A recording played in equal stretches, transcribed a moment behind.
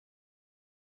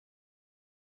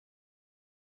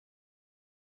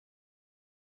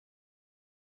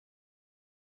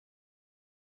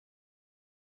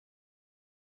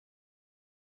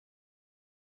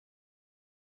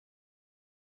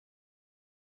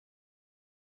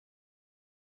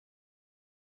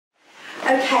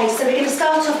Okay, so we're going to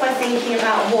start off by thinking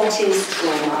about what is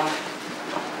trauma.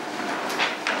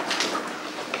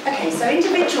 Okay, so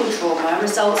individual trauma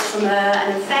results from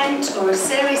an event or a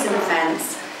series of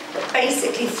events that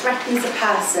basically threatens a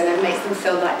person and makes them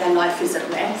feel like their life is at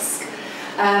risk,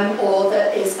 or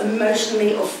that is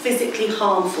emotionally or physically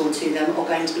harmful to them, or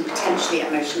going to be potentially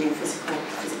emotionally and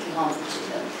physically harmful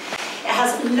to them. It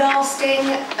has lasting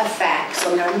effects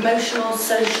on their emotional,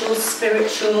 social,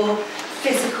 spiritual,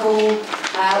 physical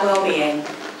well-being.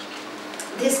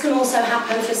 This can also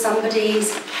happen for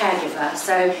somebody's caregiver.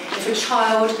 So if a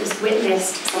child has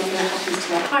witnessed something that happens to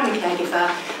their primary caregiver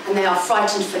and they are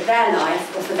frightened for their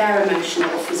life or for their emotional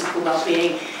or physical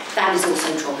well-being, that is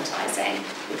also traumatising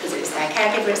because it's their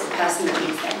caregiver, it's the person that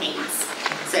meets their needs.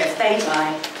 So if they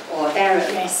die or they're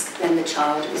at risk, then the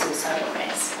child is also at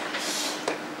risk.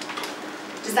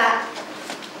 Does that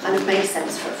kind of make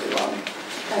sense for everyone?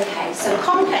 Okay, so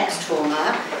complex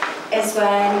trauma is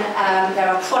when there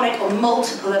are chronic or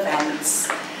multiple events.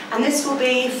 And this will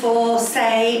be for,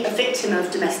 say, a victim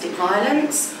of domestic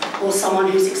violence or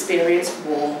someone who's experienced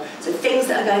war. So things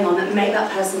that are going on that make that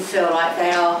person feel like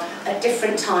they are at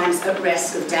different times at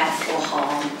risk of death or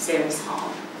harm, serious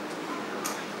harm.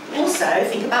 Also,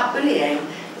 think about bullying.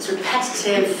 It's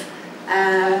repetitive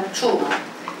trauma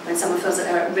when someone feels that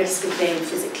they're at risk of being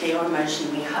physically or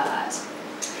emotionally hurt.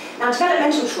 Now,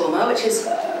 developmental trauma, which is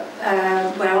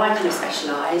where I kind of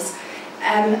specialise,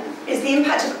 is the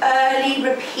impact of early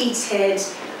repeated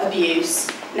abuse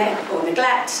or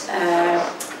neglect,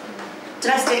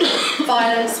 domestic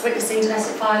violence, witnessing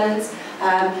domestic violence,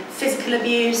 physical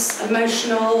abuse,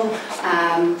 emotional,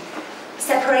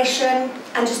 separation,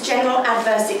 and just general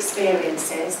adverse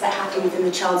experiences that happen within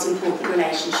the child's important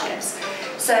relationships.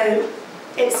 So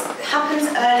it happens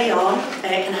early on,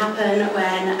 and it can happen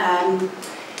when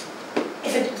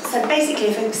so basically,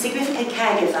 if a significant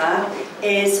caregiver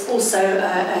is also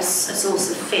a source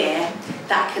of fear,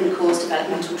 that can cause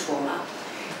developmental trauma.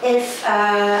 If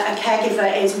a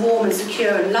caregiver is warm and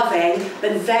secure and loving,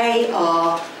 but they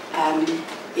are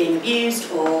being abused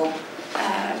or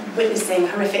witnessing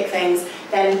horrific things,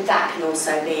 then that can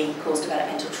also cause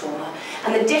developmental trauma.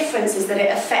 And the difference is that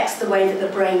it affects the way that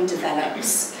the brain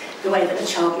develops, the way that the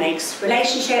child makes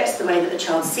relationships, the way that the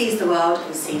child sees the world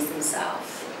and sees themselves.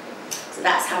 So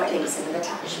that's how it links in with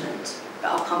attachment.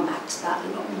 But I'll come back to that a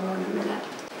lot more in a minute.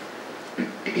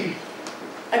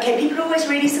 Okay, people are always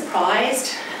really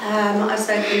surprised. I've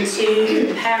spoken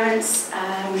to parents,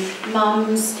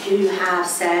 mums who have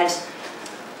said,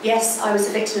 yes, I was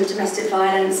a victim of domestic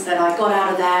violence, but I got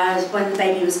out of there. When the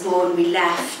baby was born, we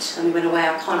left and we went away.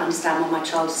 I can't understand why my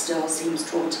child still seems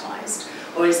traumatised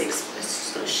or is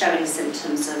sort of showing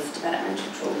symptoms of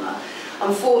developmental trauma.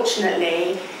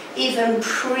 Unfortunately, even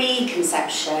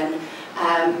pre-conception,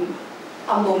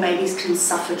 unborn babies can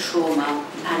suffer trauma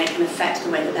and it can affect the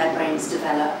way that their brains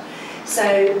develop.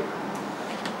 So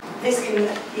this can,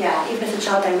 even if the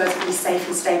child then grows up in a safe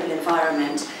and stable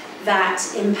environment, that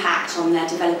impact on their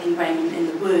developing brain in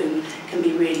the womb can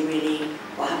be really,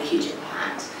 have a huge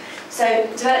impact. So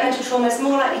developmental trauma is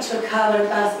more likely to occur when a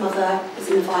birth mother is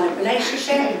in a violent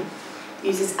relationship,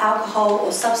 uses alcohol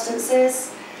or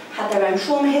substances, had their own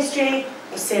trauma history,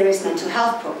 or serious mental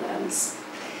health problems.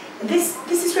 And this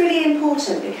is really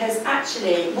important because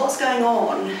actually what's going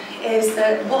on is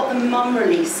that what the mum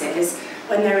releases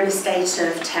when they're in a state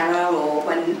of terror or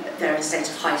when they're in a state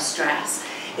of high stress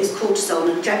is cortisol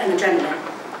and adrenaline.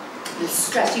 The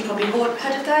stress, you've probably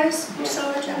heard of those,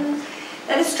 cortisol and adrenaline?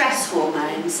 They're the stress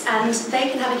hormones and they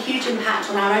can have a huge impact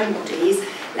on our own bodies,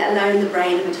 let alone the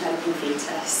brain of a developing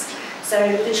fetus.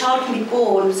 So the child can be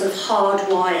born sort of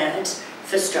hardwired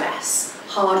for stress,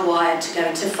 hardwired to go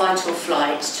into fight or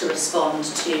flight to respond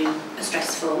to a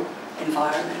stressful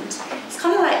environment. It's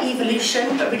kind of like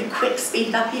evolution, but really quick,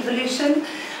 speed up evolution.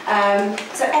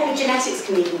 So epigenetics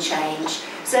can even change.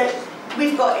 So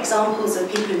we've got examples of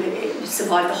people who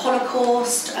survived the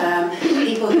Holocaust,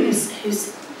 people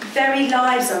whose very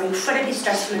lives are incredibly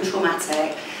stressful and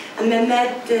traumatic. And then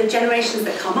the generations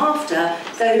that come after,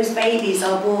 those babies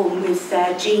are born with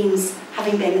their genes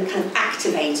having been kind of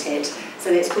activated. So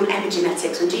it's called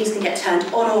epigenetics, and genes can get turned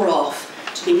on or off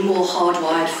to be more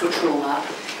hardwired for trauma.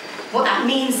 What that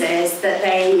means is that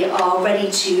they are ready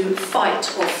to fight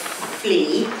or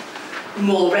flee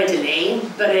more readily,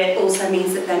 but it also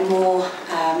means that they're more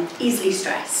easily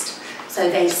stressed. So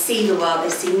they see the world,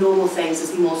 they see normal things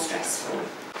as more stressful.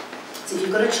 So if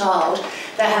you've got a child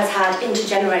that has had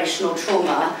intergenerational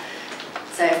trauma,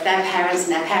 so if their parents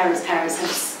and their parents' parents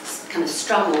have kind of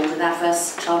struggled with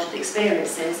adverse childhood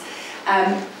experiences,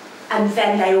 and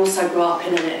then they also grow up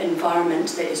in an environment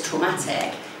that is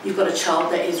traumatic, you've got a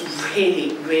child that is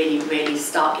really, really, really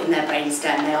stuck in their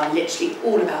brainstem. They are literally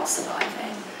all about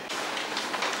surviving.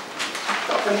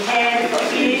 Got them here, we've got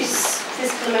abuse,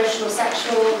 physical, emotional,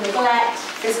 sexual, neglect,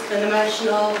 physical and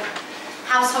emotional,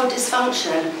 household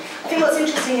dysfunction. I think what's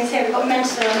interesting is here we've got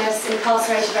mental illness,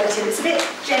 incarcerated relative. It's a bit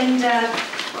gender,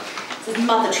 it says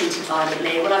mother treated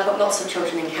violently. Well, I've got lots of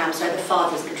children in CAMHS where the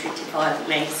father's been treated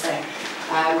violently. So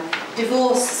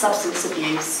divorce, substance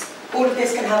abuse, all of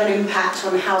this can have an impact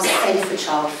on how safe a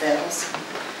child feels.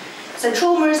 So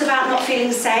trauma is about not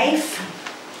feeling safe.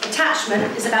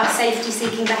 Attachment is about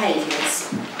safety-seeking behaviours.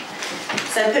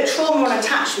 So put trauma on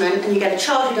attachment and you get a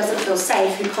child who doesn't feel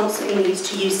safe, who constantly needs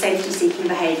to use safety-seeking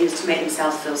behaviours to make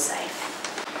themselves feel safe.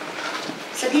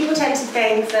 So people tend to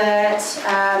think that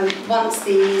once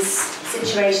these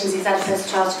situations, these adverse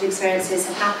childhood experiences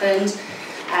have happened,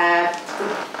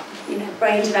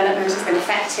 brain development has been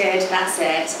affected, that's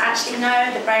it. Actually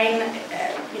no, the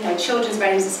brain, children's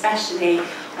brains especially,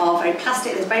 are very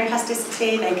plastic. There's brain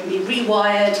plasticity, they can be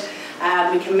rewired.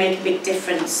 We can make a big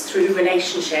difference through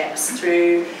relationships,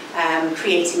 through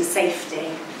creating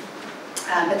safety.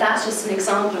 But that's just an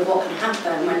example of what can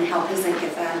happen when help isn't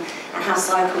given and how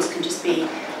cycles can just be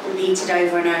repeated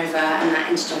over and over and that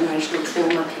intergenerational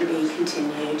trauma can be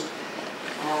continued.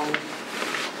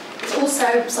 It's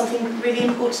also something really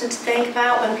important to think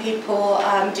about when people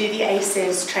do the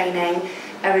ACEs training.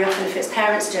 Very often if it's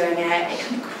parents doing it, it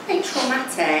can be quite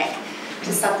traumatic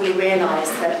to suddenly realise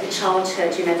that the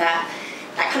childhood, that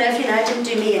kind of, it didn't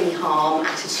do me any harm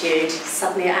attitude,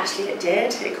 suddenly it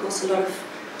did. It caused a lot of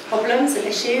problems and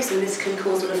issues, and this can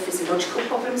cause a lot of physiological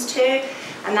problems too,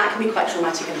 and that can be quite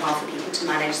traumatic and hard for people to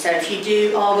manage. So if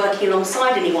you are working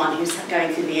alongside anyone who's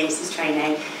going through the ACEs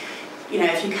training,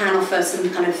 if you can offer some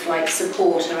kind of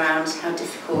support around how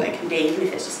difficult it can be, even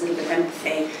if it's just a little bit of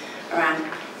empathy around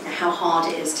how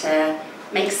hard it is to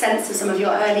make sense of some of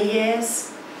your early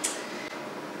years.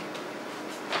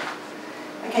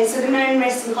 Okay, so the known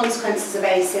risks and consequences of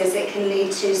ACEs, it can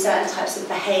lead to certain types of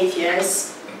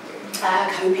behaviours,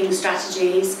 coping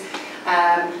strategies,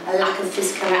 a lack of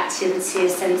physical activity, a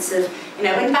sense of,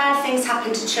 when bad things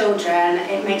happen to children,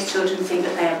 it makes children think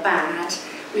that they are bad.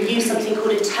 We've used something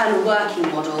called internal working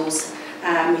models.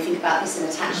 We think about this in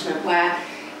attachment, where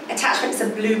attachment is a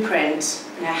blueprint,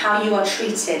 how you are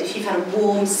treated. If you've had a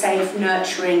warm, safe,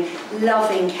 nurturing,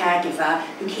 loving caregiver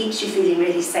who keeps you feeling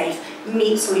really safe,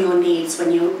 meets all your needs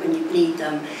when you need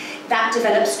them, that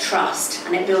develops trust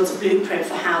and it builds a blueprint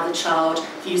for how the child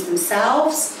views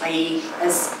themselves, i.e.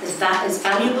 as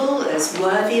valuable, as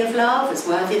worthy of love, as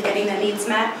worthy of getting their needs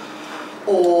met,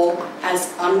 or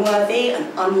as unworthy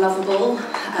and unlovable.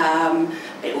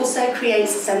 It also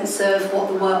creates a sense of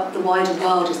what the wider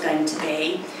world is going to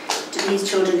be. These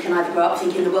children can either grow up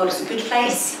thinking the world is a good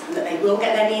place, and that they will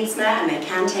get their needs met and they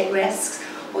can take risks,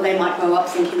 or they might grow up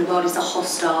thinking the world is a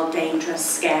hostile, dangerous,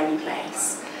 scary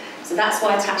place. So that's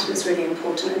why attachment is really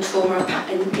important, and trauma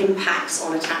impacts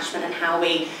on attachment and how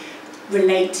we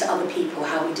relate to other people,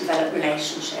 how we develop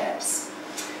relationships.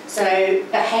 So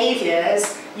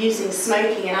behaviours using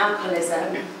smoking and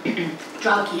alcoholism,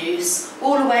 drug use,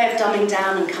 all a way of dumbing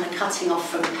down and kind of cutting off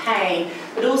from pain,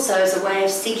 but also as a way of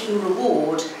seeking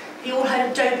reward. Have you all heard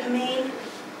of dopamine?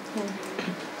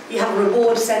 You have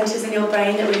reward centres in your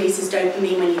brain that releases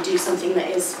dopamine when you do something that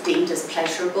is deemed as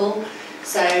pleasurable.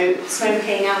 So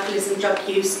smoking, alcoholism, drug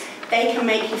use, they can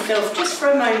make you feel just for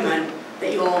a moment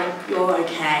that you're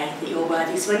okay, that you're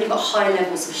worthy. So when you've got high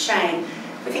levels of shame,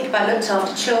 we think about looked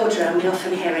after children, we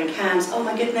often hear in CAMHS, oh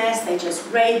my goodness, they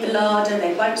just raid the larder,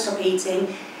 they won't stop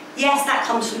eating. Yes, that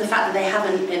comes from the fact that they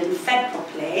haven't been fed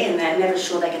properly and they're never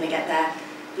sure they're going to get their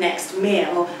next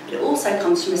meal, but it also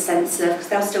comes from a sense of, because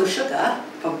they'll still sugar,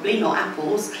 probably not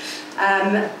apples,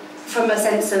 from a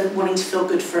sense of wanting to feel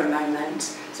good for a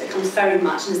moment. So it comes very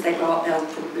much, and as they grow up they'll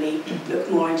probably look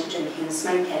more into drinking and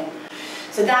smoking.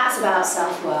 So that's about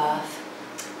self-worth.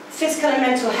 Physical and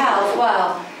mental health,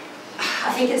 well,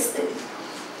 I think it's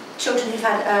children who've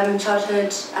had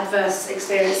childhood adverse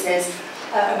experiences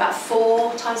are about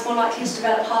 4 times more likely to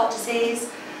develop heart disease.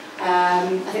 I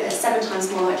think they're 7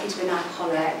 times more likely to be an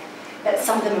alcoholic. But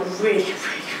some of them are really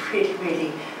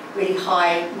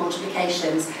high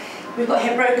multiplications. We've got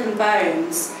here broken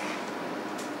bones.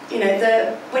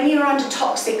 When you're under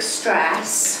toxic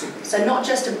stress, so not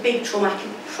just a big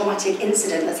traumatic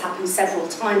incident that's happened several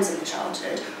times in the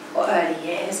childhood or early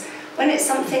years, when it's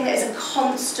something that is a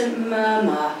constant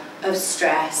murmur of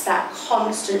stress, that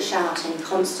constant shouting,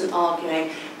 constant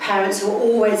arguing, parents who are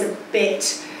always a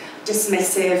bit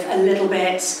dismissive, a little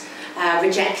bit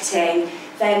rejecting,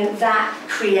 then that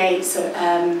creates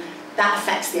that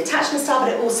affects the attachment style,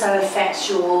 but it also affects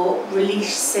your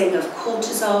releasing of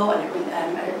cortisol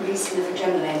and releasing of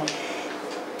adrenaline.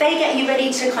 They get you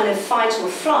ready to kind of fight or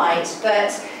flight,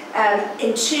 but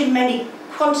in too much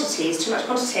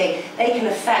quantity, they can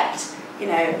affect, you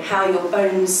know, how your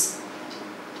bones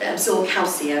absorb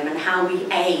calcium and how we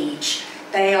age.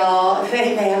 They have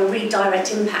a really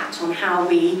direct impact on how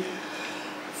we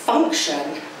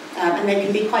function, and they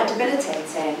can be quite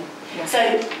debilitating. Yeah.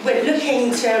 So we're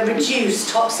looking to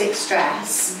reduce toxic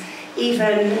stress,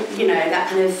 even, you know, that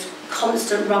kind of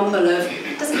constant rumble of,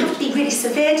 it doesn't have to be really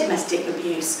severe domestic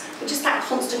abuse, but just that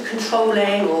constant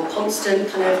controlling or constant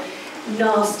kind of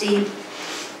nasty.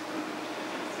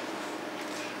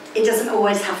 It doesn't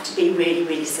always have to be really,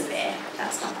 really severe.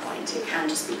 That's my point. It can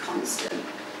just be constant.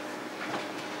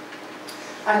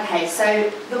 Okay,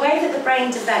 so the way that the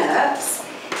brain develops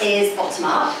is bottom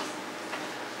up.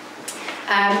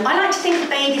 I like to think of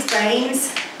babies'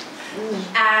 brains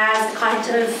as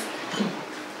kind of,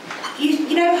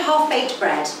 you know, half-baked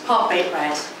bread, part-baked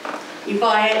bread. You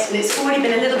buy it and it's already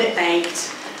been a little bit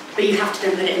baked, but you have to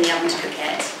then put it in the oven to cook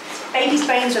it. Babies'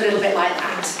 brains are a little bit like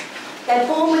that. They're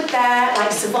born with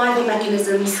their survival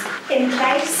mechanisms in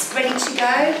place, ready to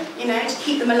go, you know, to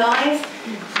keep them alive.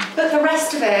 But the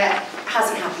rest of it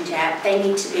hasn't happened yet. They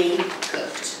need to be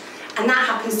cooked. And that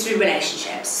happens through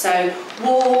relationships. So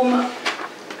warm,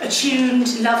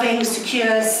 attuned, loving,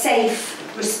 secure, safe,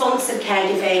 responsive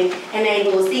caregiving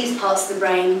enables these parts of the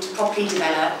brain to properly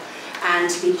develop and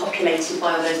to be populated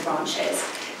by all those branches.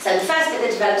 So the first bit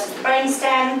that develops is the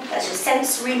brainstem. That's your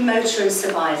sensory, motor and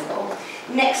survival.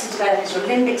 Next to develop is your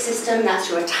limbic system. That's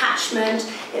your attachment.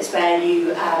 It's where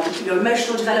you, your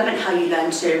emotional development, how you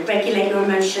learn to regulate your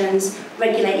emotions,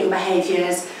 regulate your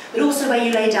behaviours, but also where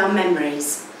you lay down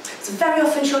memories. So very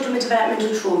often children with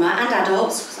developmental trauma, and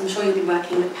adults, because I'm sure you'll be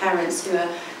working with parents who are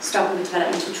struggling with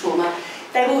developmental trauma,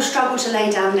 they will struggle to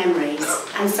lay down memories.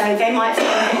 And so they might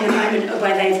feel in a moment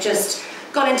where they've just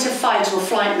gone into fight or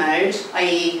flight mode,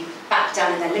 i.e. back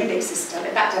down in their limbic system,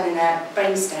 back down in their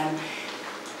brainstem.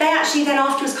 They actually then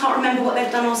afterwards can't remember what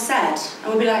they've done or said. And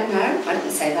we'll be like, no, I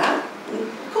didn't say that.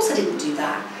 Of course I didn't do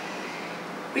that.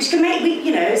 Which can make,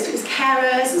 you know, it's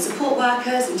carers and support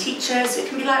workers and teachers, it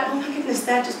can be like, oh my goodness,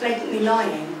 they're just blatantly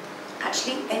lying.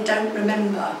 Actually, they don't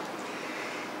remember.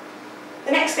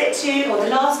 The next bit or the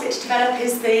last bit to develop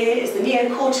is the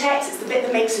neocortex. It's the bit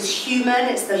that makes us human.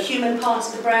 It's the human part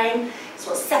of the brain. It's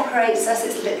what separates us.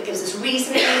 It's the bit that gives us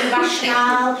reasoning,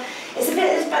 rationale. It's a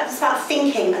bit that's about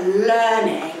thinking and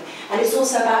learning. And it's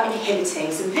also about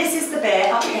inhibiting. So this is the bit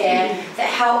up here that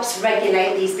helps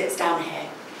regulate these bits down here.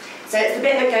 So it's the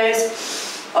bit that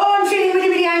goes, oh, I'm feeling really,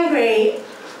 really angry.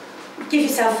 Give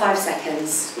yourself 5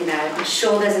 seconds. You know, I'm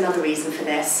sure there's another reason for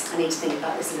this. I need to think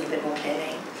about this a little bit more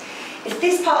clearly. If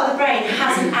this part of the brain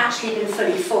hasn't actually been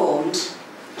fully formed,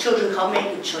 children can't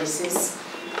make good choices.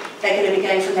 They're going to be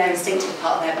going from their instinctive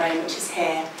part of their brain, which is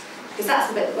here, because that's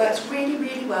the bit that works really,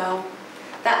 really well.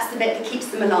 That's the bit that keeps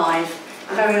them alive.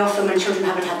 And very often when children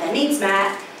haven't had their needs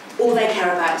met, all they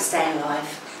care about is staying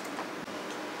alive.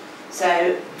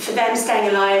 So for them, staying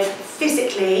alive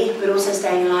physically, but also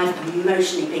staying alive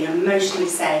emotionally, being emotionally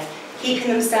safe,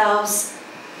 keeping themselves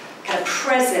kind of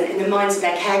present in the minds of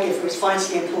their caregiver is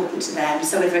vitally important to them.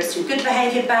 So whether it's through good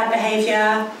behaviour, bad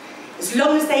behaviour, as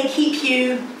long as they keep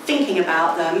you thinking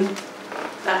about them,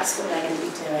 that's what they're going to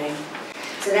be doing.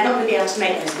 So they're not going to be able to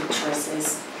make those good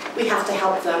choices. We have to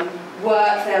help them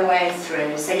work their way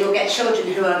through. So you'll get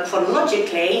children who are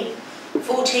chronologically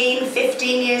 14,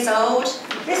 15 years old.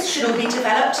 This should all be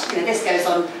developed. You know, this goes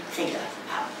on, I think,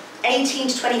 about 18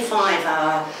 to 25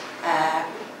 hour.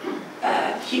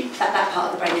 That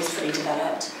part of the brain is fully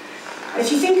developed. And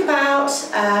if you think about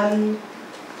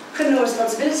criminal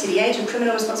responsibility, the age of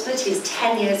criminal responsibility is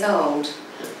 10 years old.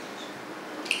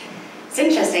 It's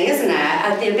interesting, isn't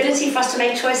it? The ability for us to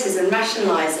make choices and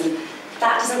rationalise, and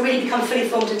that doesn't really become fully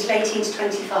formed until 18 to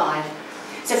 25.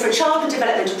 So for a child with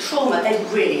developmental trauma, they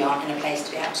really aren't in a place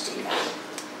to be able to do that.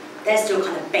 They're still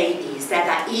kind of babies. They're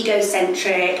that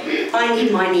egocentric, I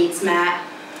need my needs met.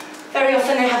 Very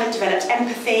often they haven't developed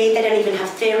empathy, they don't even have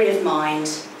theory of mind.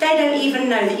 They don't even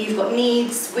know that you've got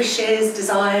needs, wishes,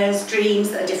 desires, dreams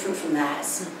that are different from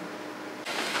theirs.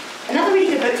 Another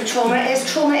really good book for trauma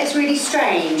is Really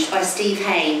Strange by Steve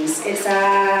Haines. It's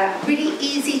really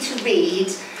easy to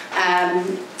read,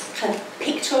 kind of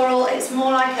pictorial. It's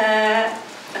more like a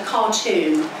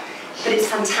cartoon, but it's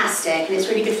fantastic and it's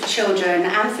really good for children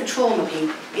and for trauma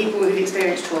people who've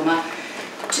experienced trauma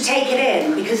to take it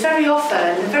in, because very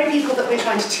often the very people that we're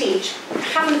trying to teach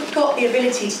haven't got the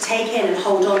ability to take in and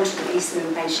hold on to the piece of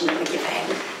information that we're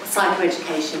giving.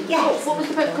 Psychoeducation. Yes. What was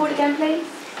the book called again, please?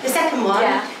 The second one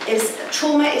is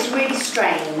Trauma is Really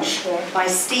Strange by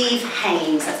Steve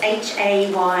Haynes. That's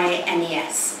Haynes.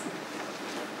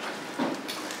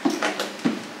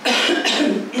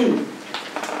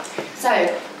 So,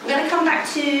 I'm going to come back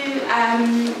to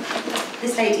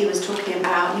this lady was talking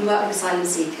about, you work with asylum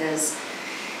seekers.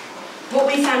 What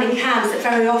we found in CAMHS that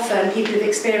very often people have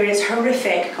experienced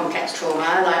horrific complex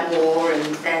trauma, like war, and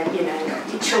then, you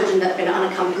know, children that have been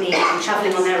unaccompanied and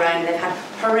travelling on their own, they've had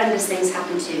horrendous things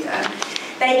happen to them.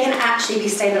 They can actually be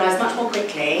stabilised much more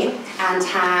quickly and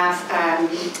have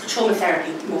trauma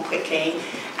therapy more quickly,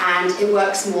 and it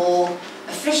works more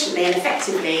efficiently and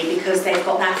effectively because they've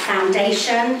got that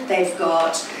foundation, they've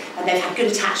had good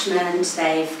attachment,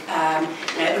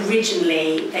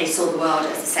 originally they saw the world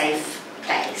as a safe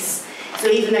place. So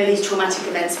even though these traumatic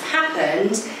events have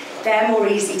happened, they're more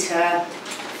easy to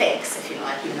fix, if you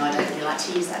like, even though I don't really like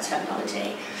to use that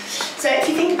terminology. So if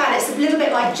you think about it, it's a little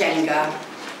bit like Jenga.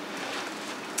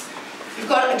 You've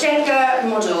got a Jenga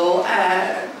model,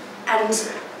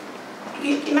 and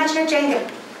you imagine a Jenga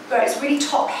where it's really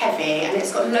top heavy and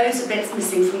it's got loads of bits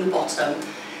missing from the bottom.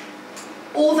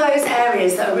 All those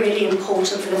areas that are really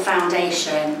important for the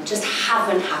foundation just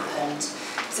haven't happened.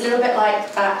 It's a little bit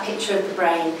like that picture of the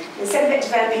brain. Instead of it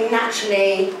developing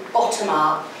naturally bottom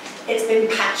up, it's been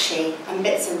patchy and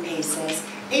bits and pieces.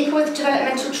 People with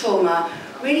developmental trauma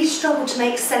really struggle to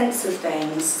make sense of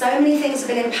things. So many things have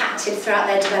been impacted throughout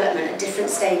their development at different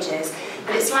stages.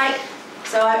 But it's like,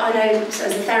 so I know as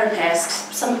a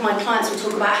therapist, some of my clients will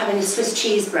talk about having a Swiss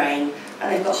cheese brain, and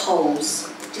they've got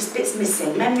holes, just bits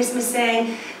missing, memories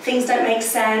missing, things don't make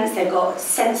sense, they've got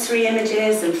sensory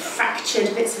images and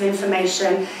fractured bits of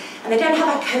information, and they don't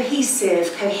have a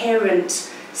cohesive, coherent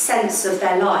sense of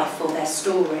their life or their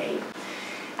story.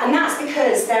 And that's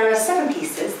because there are 7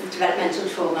 pieces of developmental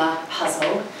trauma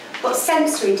puzzle. We've got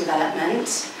sensory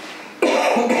development.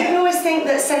 People always think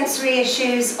that sensory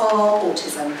issues are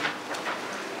autism.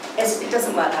 It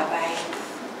doesn't work that way.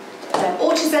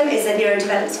 Autism is a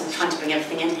neurodevelopmental, so I'm trying to bring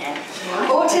everything in here.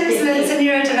 Autism is a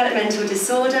neurodevelopmental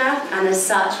disorder, and as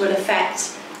such will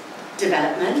affect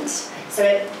development, so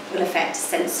it will affect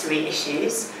sensory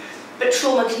issues, but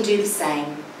trauma can do the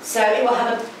same. So it will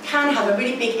can have a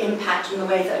really big impact on the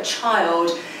way that a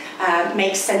child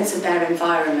makes sense of their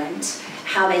environment,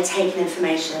 how they take in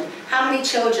information. How many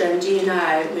children do you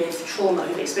know with trauma,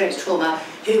 who've experienced trauma,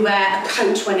 who wear a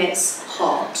coat when it's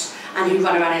hot and who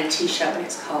run around in a t-shirt when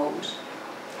it's cold?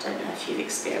 I don't know if you've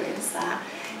experienced that.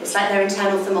 It's like their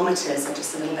internal thermometers are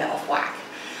just a little bit off whack.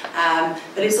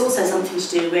 But it's also something to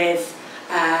do with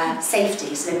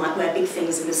safety, so they might wear big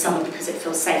things in the summer because it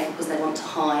feels safe, because they want to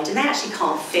hide, and they actually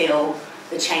can't feel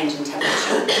the change in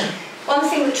temperature. One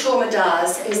thing that trauma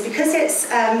does is, because it's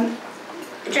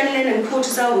adrenaline and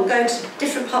cortisol will go to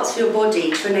different parts of your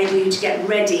body to enable you to get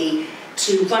ready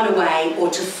to run away or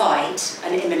to fight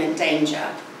an imminent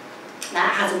danger.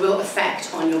 That has a real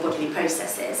effect on your bodily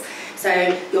processes.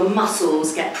 So your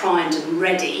muscles get primed and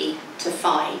ready to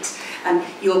fight, and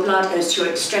your blood goes to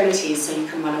your extremities so you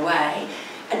can run away.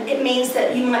 And it means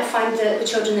that you might find that the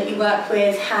children that you work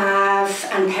with have,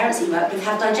 and parents that you work with,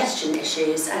 have digestion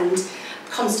issues and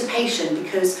constipation,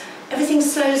 because everything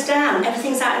slows down,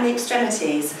 everything's out in the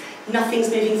extremities, nothing's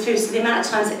moving through. So the amount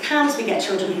of times at CAMHS we get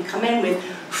children who come in with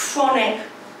chronic,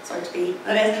 sorry to be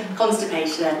honest,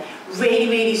 constipation,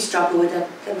 really struggle with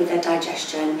their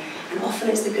digestion, and often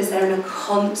it's because they're in a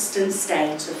constant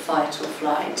state of fight or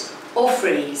flight, or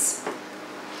freeze.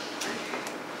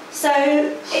 So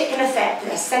it can affect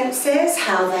their senses,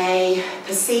 how they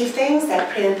perceive things, their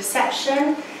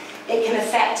perception. It can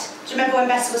affect, do you remember when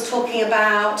Bessa was talking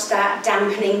about that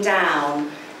dampening down?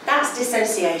 That's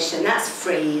dissociation, that's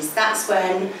freeze, that's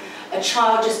when a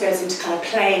child just goes into kind of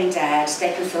playing dead.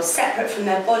 They can feel separate from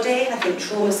their body. I think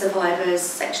trauma survivors,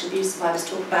 sexual abuse survivors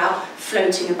talk about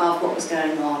floating above what was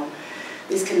going on.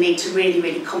 This can lead to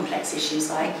really complex issues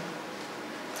like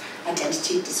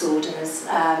identity disorders,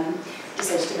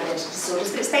 dissociative identity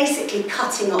disorders, but it's basically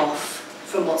cutting off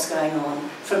from what's going on,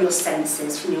 from your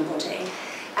senses, from your body.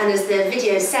 And as the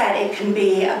video said, it can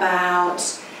be about,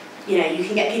 you know, you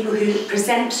can get people who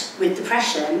present with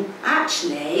depression,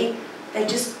 actually, they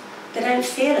don't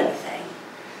feel anything.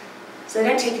 So they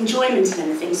don't take enjoyment in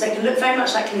anything. So it can look very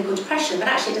much like clinical depression, but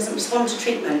actually it doesn't respond to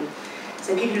treatment.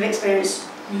 So people who've experienced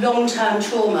long-term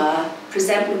trauma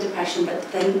present with depression,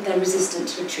 but then they're resistant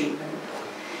to a treatment.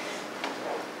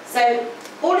 So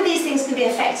all of these things can be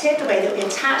affected, the way that we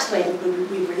attach, the way that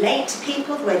we relate to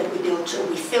people, the way that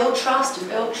we feel trust and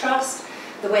build trust,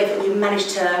 the way that we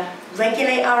manage to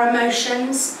regulate our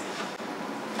emotions.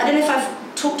 I don't know if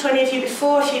I've talked to any of you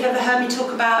before, if you've ever heard me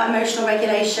talk about emotional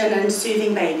regulation and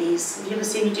soothing babies. Have you ever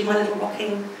seen me do my little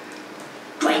rocking?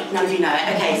 Great, none of you know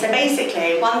it. Okay, so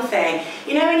basically, one thing,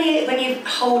 you know when you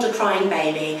hold a crying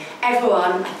baby,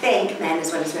 everyone, I think, men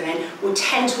as well as women, will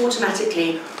tend to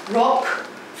automatically rock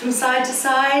from side to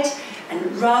side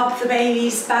and rub the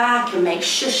baby's back and make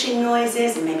shushing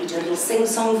noises and maybe do a little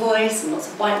sing-song voice and lots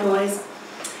of white noise.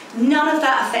 None of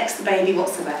that affects the baby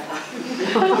whatsoever.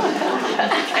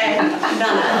 Okay, none of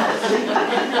that.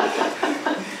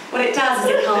 What it does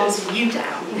is it calms you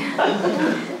down.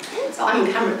 So I'm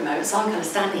on camera at the moment, so I'm kind of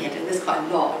standing here doing this quite a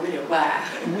lot, I'm really aware.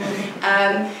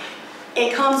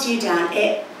 It calms you down.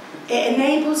 It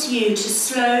enables you to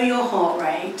slow your heart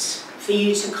rate, for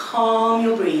you to calm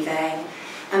your breathing,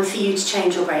 and for you to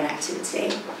change your brain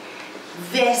activity.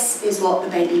 This is what the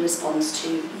baby responds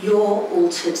to, your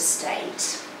altered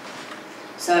state.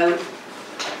 So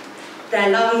their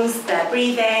lungs, their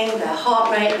breathing, their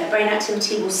heart rate, their brain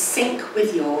activity will sync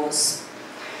with yours.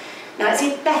 Now it's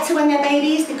better when they're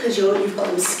babies because you've got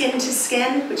them skin to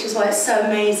skin, which is why it's so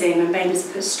amazing when babies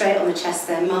are put straight on the chest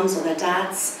of their mums or their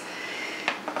dads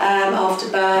after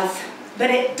birth.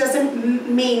 But it doesn't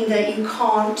mean that you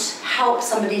can't help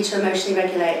somebody to emotionally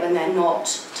regulate when they're not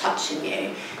touching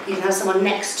you. You can have someone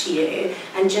next to you,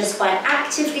 and just by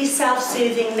actively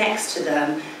self-soothing next to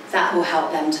them, that will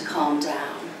help them to calm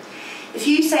down. If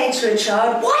you say to a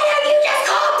child, "Why don't you just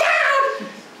calm down?"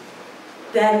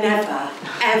 they're never,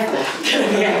 ever going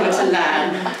to be able to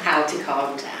learn how to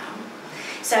calm down.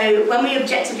 So when we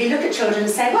objectively look at children and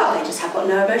say, well, they just have got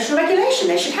no emotional regulation,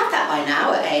 they should have that by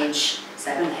now at age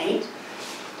 7, 8.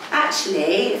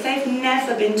 Actually, if they've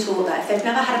never been taught that, if they've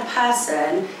never had a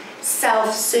person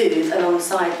self-soothe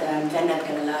alongside them, they're never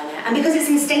going to learn it. And because it's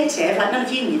instinctive, like none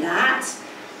of you knew that,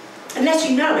 unless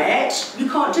you know it, you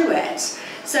can't do it.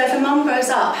 So if a mum grows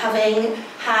up having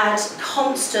had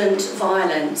constant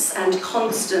violence and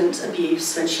constant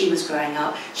abuse when she was growing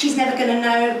up, she's never going to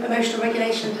know emotional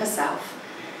regulation herself.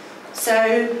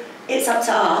 So it's up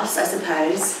to us, I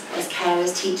suppose, as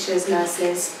carers, teachers,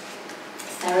 nurses,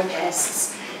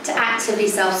 therapists, to actively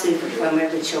self-soothe when we're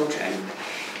with children.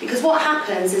 Because what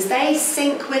happens is they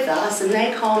sync with us and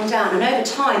they calm down, and over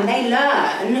time they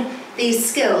learn these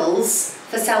skills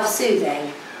for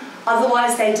self-soothing.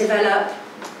 Otherwise they develop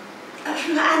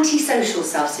antisocial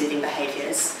self-soothing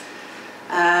behaviours,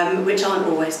 which aren't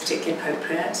always particularly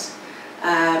appropriate.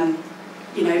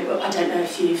 You know, I don't know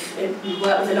if you've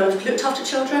worked with a lot of looked after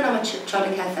children. I'm a child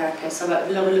and care therapist, so I work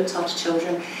with a lot of looked after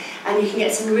children, and you can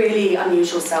get some really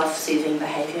unusual self-soothing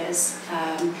behaviours,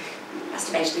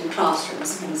 masturbation in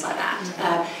classrooms, things like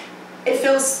that. It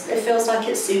feels like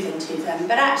it's soothing to them,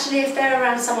 but actually if they're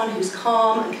around someone who's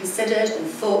calm and considered and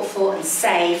thoughtful and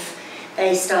safe,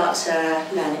 they start to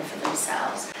learn it for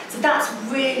themselves. So that's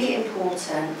really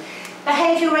important.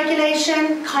 Behavioural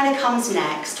regulation kind of comes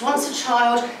next. Once a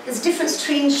child, there's a difference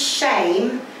between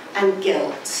shame and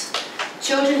guilt.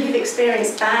 Children who've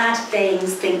experienced bad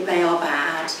things think they are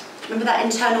bad. Remember that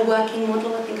internal working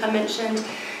model I think I mentioned?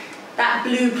 That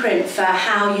blueprint for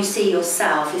how you see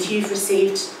yourself. If you've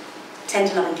received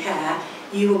tender love and care,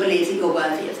 you will believe that you're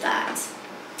worthy of that.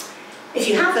 If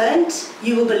you haven't,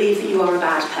 you will believe that you are a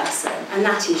bad person, and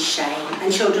that is shame.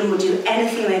 And children will do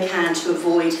anything they can to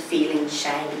avoid feeling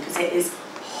shame, because it is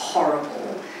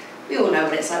horrible. We all know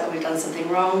what it's like when we've done something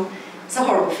wrong. It's a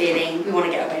horrible feeling. We want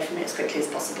to get away from it as quickly as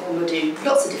possible, and we'll do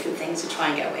lots of different things to try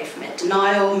and get away from it.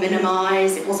 Denial,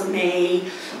 minimise, it wasn't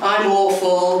me, I'm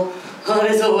awful, oh,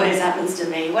 this always happens to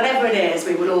me. Whatever it is,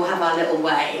 we will all have our little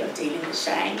way of dealing with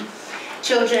shame.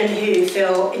 Children who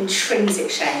feel intrinsic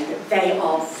shame, that they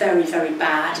are very, very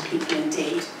bad people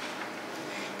indeed,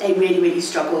 they really, really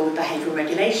struggle with behavioural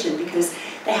regulation because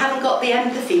they haven't got the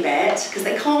empathy bit, because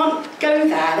they can't go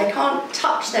there, they can't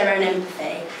touch their own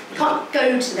empathy, they can't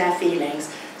go to their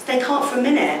feelings, so they can't for a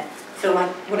minute feel like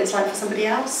what it's like for somebody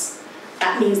else.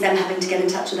 That means them having to get in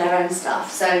touch with their own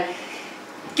stuff. So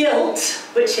guilt,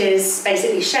 which is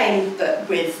basically shame but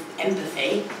with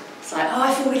empathy, it's like, oh,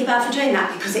 I feel really bad for doing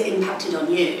that because it impacted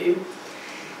on you.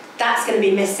 That's going to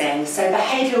be missing. So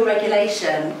behavioural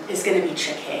regulation is going to be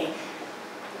tricky.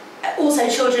 Also,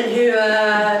 children who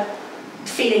are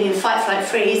feeling in fight, flight,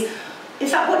 freeze. In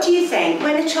fact, what do you think?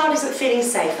 When a child isn't feeling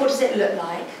safe, what does it look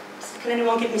like? Can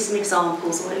anyone give me some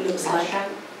examples of what it looks like? Out.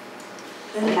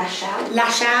 Lash out.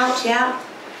 Lash out, yeah.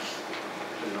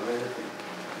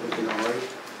 They can hide.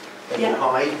 They Yeah. can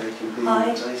hide. They can be Hide.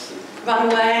 nice.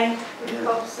 Run away.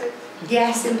 Impulsive.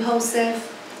 Yes, impulsive.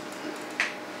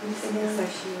 Anything else?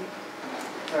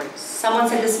 Sorry. Someone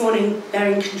said this morning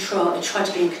they're in control, they try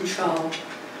to be in control.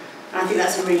 And I think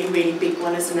that's a really, really big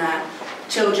one, isn't it?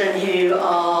 Children who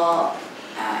are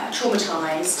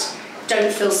traumatised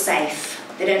don't feel safe.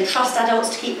 They don't trust adults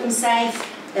to keep them safe.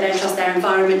 They don't trust their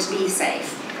environment to be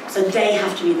safe. So they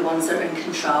have to be the ones that are in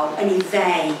control. Only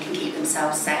they can keep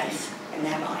themselves safe in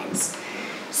their minds.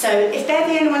 So if they're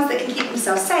the only ones that can keep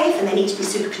themselves safe and they need to be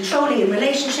super controlling in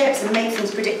relationships and make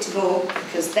things predictable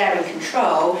because they're in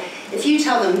control, if you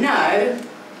tell them no,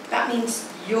 that means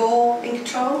you're in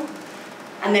control.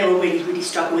 And they will really, really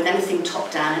struggle with anything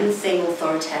top-down, anything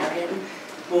authoritarian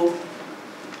will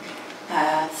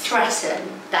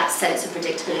threaten that sense of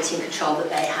predictability and control that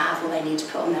they have or they need to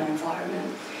put on their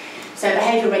environment. So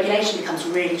behavioural regulation becomes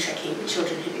really tricky with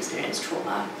children who've experienced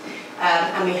trauma.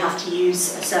 And we have to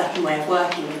use a certain way of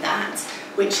working with that,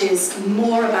 which is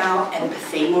more about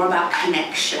empathy, more about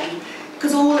connection,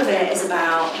 because all of it is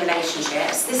about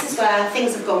relationships. This is where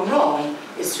things have gone wrong,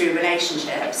 is through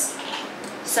relationships.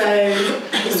 So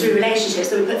it's through relationships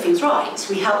that we put things right.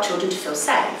 We help children to feel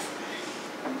safe.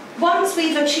 Once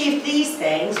we've achieved these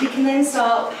things, we can then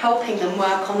start helping them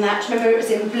work on that. Remember, it was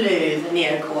in blue, the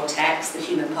neocortex, the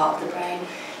human part of the brain.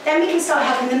 Then we can start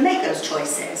helping them make those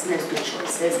choices and those good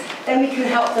choices. Then we can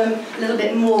help them a little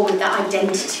bit more with that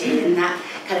identity and that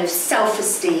kind of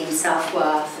self-esteem,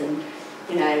 self-worth, and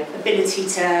ability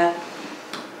to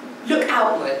look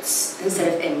outwards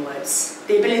instead of inwards.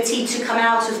 The ability to come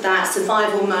out of that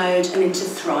survival mode and into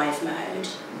thrive mode.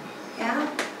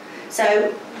 Yeah?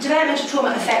 So developmental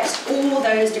trauma affects all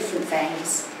those different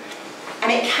things.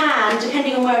 And it can,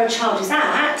 depending on where a child is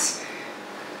at,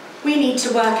 we need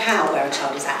to work out where a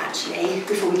child is at actually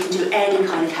before we can do any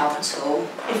kind of help at all.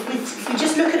 If we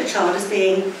just look at a child as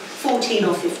being 14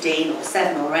 or 15 or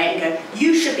 7 or 8 and go,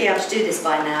 you should be able to do this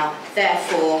by now,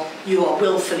 therefore you are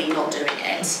willfully not doing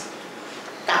it.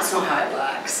 That's not how it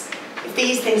works. If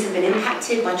these things have been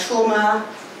impacted by trauma,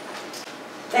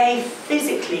 they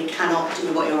physically cannot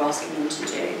do what you're asking them to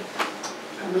do.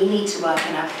 And we need to work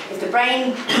in a, if the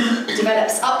brain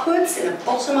develops upwards in a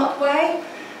bottom-up way,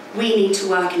 we need to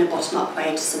work in a bottom-up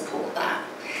way to support that.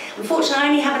 Unfortunately, I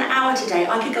only have an hour today.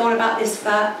 I could go on about this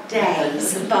for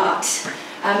days, but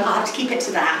I'll have to keep it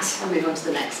to that and move on to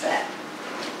the next bit.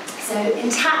 So in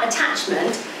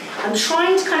attachment, I'm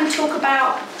trying to kind of talk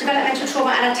about developmental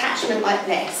trauma and attachment like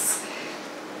this.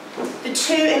 The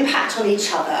two impact on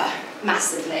each other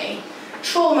massively.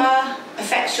 Trauma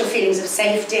affects your feelings of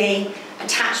safety.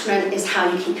 Attachment is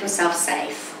how you keep yourself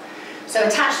safe. So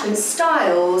attachment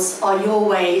styles are your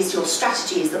ways, your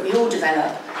strategies that we all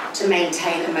develop to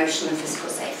maintain emotional and physical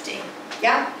safety.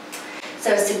 Yeah?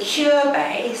 So a secure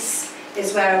base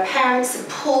is where a parent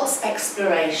supports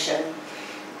exploration.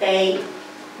 They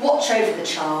watch over the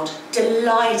child,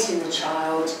 delight in the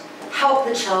child, help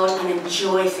the child and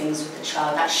enjoy things with the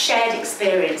child. That shared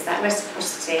experience, that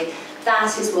reciprocity,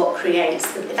 that is what creates,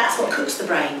 that's what cooks the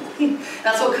brain.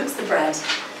 That's what cooks the bread.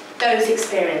 Those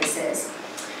experiences.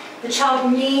 The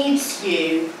child needs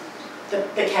you, the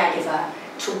caregiver,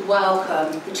 to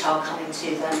welcome the child coming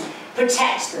to them,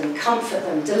 protect them, comfort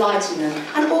them, delight in them,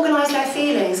 and organise their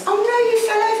feelings. Oh no, you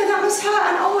fell over, that must hurt,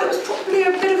 and oh, it was probably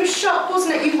a bit of a shock,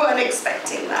 wasn't it? You weren't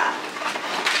expecting that.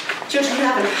 Children who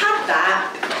haven't had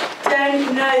that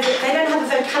don't know that they don't have a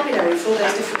vocabulary for all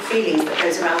those different feelings that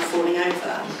goes around falling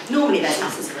over. Normally there's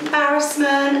masses of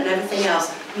embarrassment and everything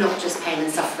else, not just pain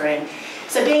and suffering.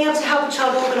 So being able to help a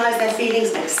child organise their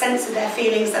feelings, make sense of their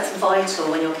feelings, that's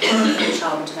vital when you're caring for a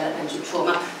child with developmental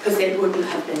trauma, because it wouldn't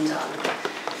have been done.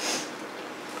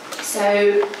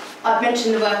 So I've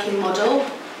mentioned the working model.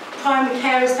 Primary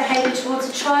carer's behaviour towards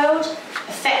a child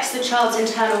affects the child's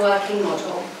internal working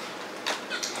model.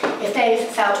 If they've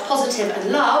felt positive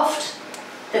and loved,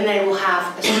 then they will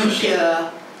have a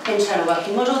secure internal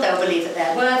working model. They'll believe that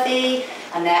they're worthy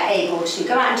and they're able to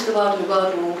go out into the world and the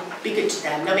world will be good to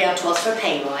them. They'll be able to ask for a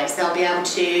pay rise. They'll be able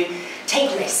to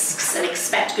take risks and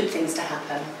expect good things to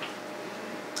happen.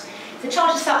 If the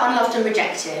child has felt unloved and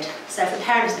rejected, so if a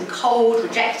parent has been cold,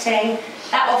 rejecting,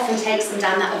 that often takes them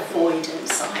down that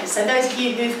avoidance side. So those of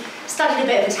you who've studied a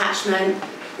bit of attachment,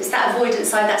 it's that avoidance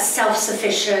side, that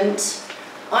self-sufficient,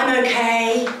 I'm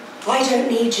okay, I don't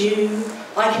need you,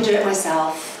 I can do it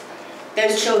myself.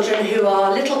 Those children who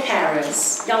are little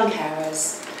carers, young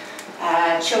carers,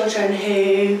 children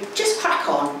who just crack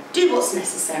on, do what's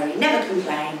necessary, never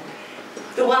complain.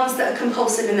 The ones that are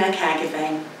compulsive in their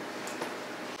caregiving.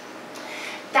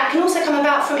 That can also come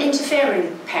about from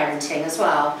interfering parenting as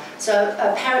well. So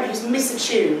a parent who's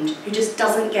misattuned, who just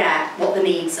doesn't get what the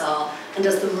needs are and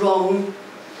does the wrong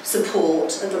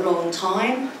support at the wrong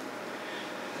time.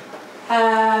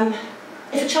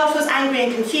 If a child feels angry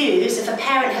and confused, if a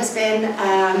parent has been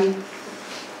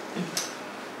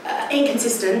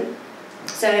inconsistent,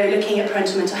 so looking at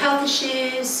parental mental health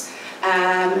issues,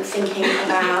 thinking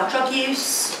about drug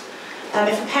use.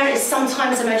 If a parent is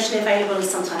sometimes emotionally available and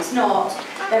sometimes not,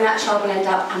 then that child will end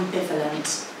up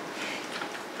ambivalent.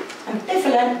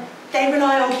 Ambivalent, they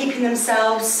rely on keeping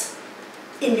themselves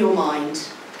in your mind,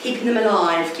 keeping them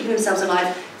alive, keeping themselves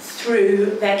alive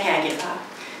through their caregiver.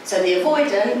 So the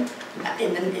avoidant,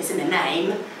 is in the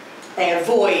name, they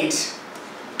avoid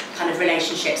kind of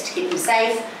relationships to keep them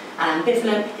safe, and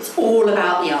ambivalent, it's all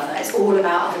about the other, it's all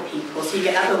about other people. So you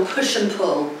get that little push and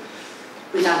pull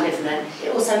with ambivalent.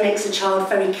 It also makes a child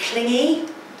very clingy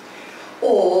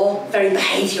or very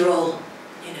behavioural.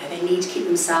 You know, they need to keep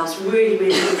themselves really,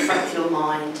 really in front of your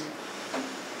mind.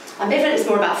 Ambivalent is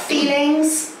more about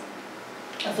feelings.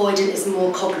 Avoidant is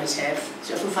more cognitive.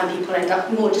 So you often find people end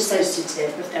up more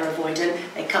dissociative if they're avoidant.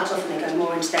 They cut off and they go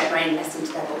more into their brain, less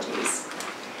into their bodies.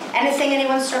 Anything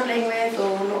anyone struggling with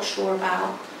or not sure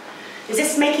about? Is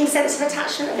this making sense of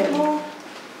attachment a bit more?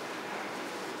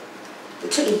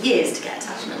 It took me years to get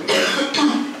attachment.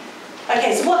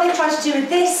 Okay, so what they've tried to do with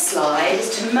this slide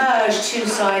is to merge two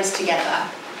sides together.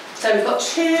 So we've got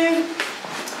two,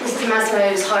 this is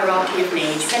Maslow's hierarchy of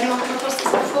needs. Has anyone come across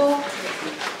this before?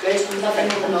 Good, I'm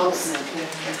loving all the nods.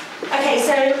 Okay,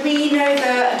 so we know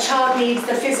that a child needs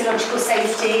the physiological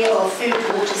safety of food,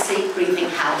 water, sleep, breathing,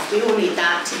 health. We all need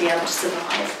that to be able to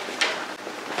survive.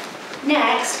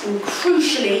 Next, and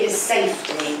crucially, is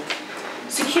safety.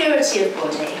 Security of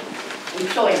body,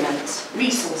 employment,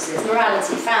 resources,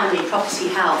 morality, family, property,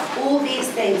 health. All these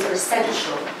things are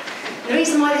essential. The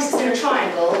reason why this is in a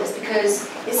triangle is because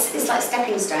it's like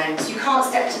stepping stones. You can't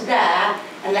step to there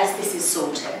unless this is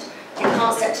sorted. You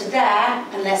can't step to there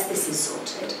unless this is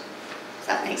sorted. Does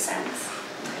that make sense?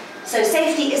 So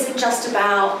safety isn't just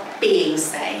about being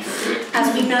safe,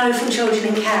 as we know from children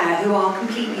in care who are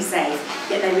completely safe,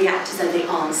 yet they react as though they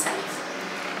aren't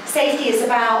safe. Safety is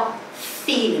about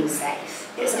feeling safe.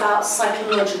 It's about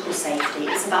psychological safety.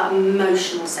 It's about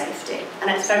emotional safety, and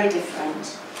it's very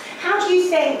different. How do you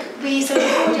think we've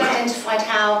already identified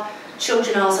how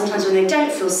children are sometimes when they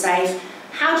don't feel safe?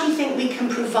 How do you think we can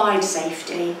provide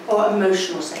safety or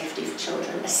emotional safety for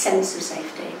children, a sense of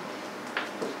safety?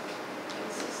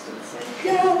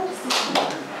 Yeah.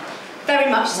 Very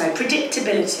much so.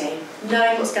 Predictability,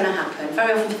 knowing what's going to happen.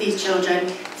 Very often for these children,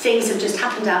 things have just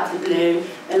happened out of the blue,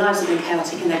 their lives have been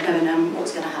chaotic and they're going to know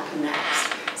what's going to happen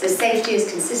next. So safety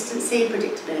is consistency,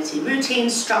 predictability, routine,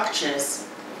 structures,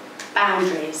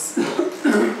 boundaries.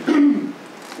 Anything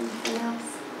else?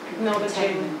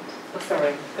 Acknowledging,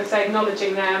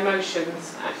 acknowledging their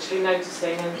emotions, actually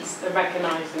noticing and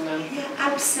recognising them. Yeah,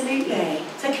 absolutely.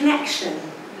 So connection.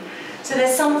 So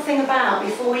there's something about,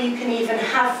 before you can even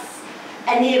have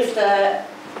any of the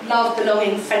love,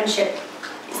 belonging, friendship,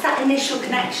 it's that initial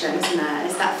connection, isn't it?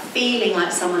 It's that feeling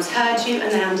like someone's heard you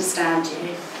and they understand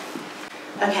you.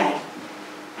 Okay.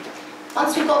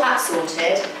 Once we've got that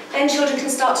sorted, then children can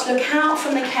start to look out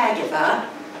from the caregiver,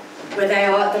 where they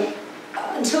are,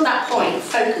 until that point,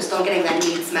 focused on getting their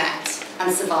needs met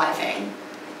and surviving.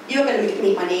 You're going to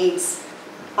meet my needs,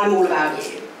 I'm all about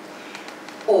you.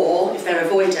 Or, if they're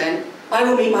avoidant, I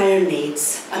will meet my own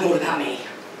needs, I'm all about me.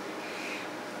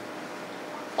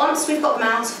 Once we've got them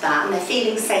out of that and they're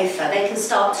feeling safer, they can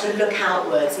start to look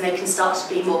outwards and they can start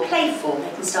to be more playful,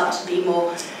 they can start to be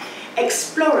more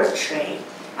exploratory,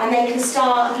 and they can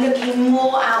start looking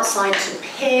more outside to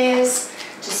peers,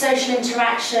 to social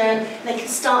interaction. They can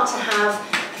start to have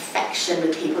affection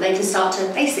with people, they can start to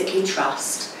basically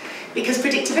trust. Because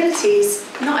predictability is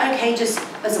not okay just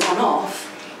as a one-off,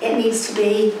 it needs to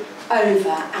be over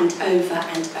and over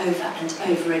and over and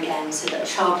over again so that a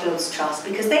child builds trust,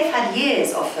 because they've had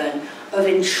years often of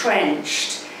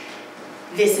entrenched,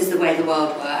 this is the way the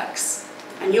world works.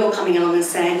 And you're coming along and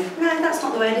saying, no, that's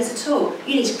not the way it is at all.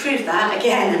 You need to prove that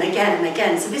again and again and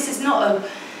again. So this is not a,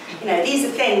 these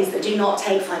are things that do not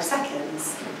take 5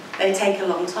 seconds. They take a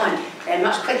long time. They're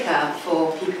much quicker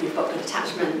for people who've got good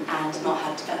attachment and not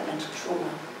had developmental trauma.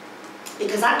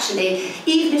 Because actually,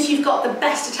 even if you've got the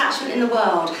best attachment in the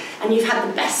world and you've had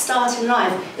the best start in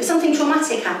life, if something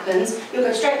traumatic happens, you'll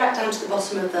go straight back down to the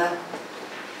bottom of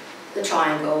the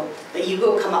triangle, but you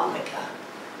will come up quicker.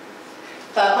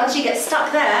 But once you get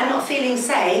stuck there, not feeling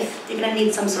safe, you're going to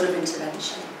need some sort of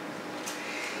intervention.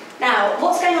 Now,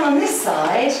 what's going on this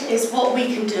side is what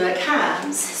we can do at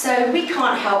CAMHS. So we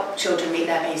can't help children meet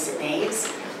their basic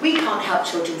needs. We can't help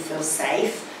children feel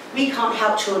safe. We can't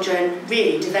help children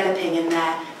really developing in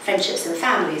their friendships and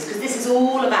families, because this is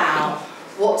all about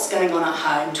what's going on at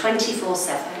home,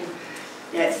 24/7.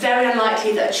 It's very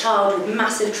unlikely that a child with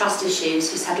massive trust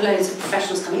issues who's had loads of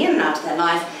professionals coming in and out of their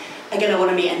life are going to want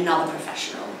to meet another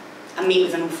professional and meet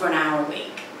with them for an hour a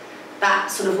week. that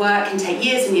sort of work can take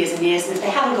years and years and years, and if they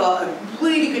haven't got a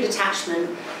really good attachment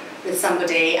with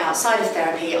somebody outside of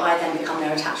therapy, I then become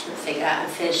their attachment figure, and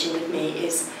finishing with me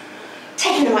is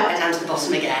taking them right back down to the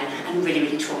bottom again and really,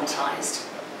 really traumatised.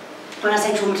 When I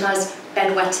say traumatised,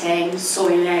 bedwetting,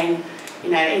 soiling, you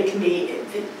know, it can be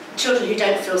children who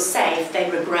don't feel safe, they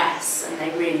regress and they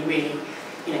really, really,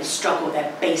 you know, struggle with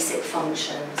their basic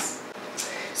functions.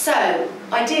 So,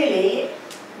 ideally,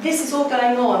 this is all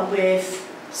going on with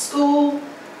school,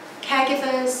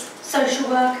 caregivers, social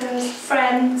workers,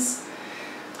 friends.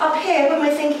 Up here, when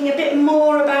we're thinking a bit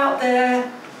more about the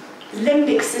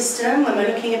limbic system, when we're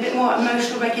looking a bit more at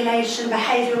emotional regulation,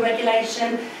 behavioural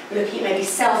regulation, we're looking at maybe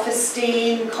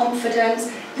self-esteem, confidence.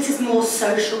 This is more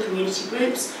social community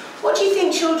groups. What do you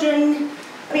think children,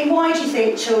 why do you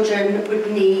think children would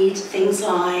need things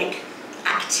like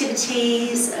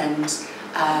activities and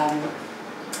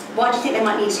why do you think they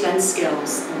might need to learn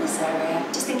skills in this area?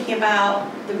 Just thinking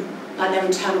about their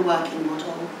internal working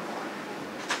model.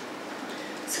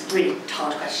 It's a really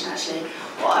hard question, actually.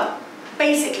 Well,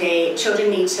 basically, children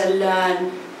need to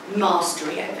learn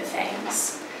mastery over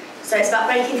things. So it's about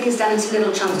breaking things down into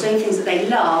little chunks, doing things that they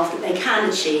love, that they can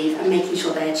achieve, and making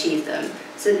sure they achieve them,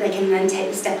 so that they can then take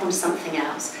the step onto something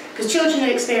else. Because children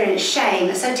who experience shame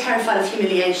are so terrified of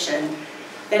humiliation,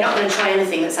 they're not going to try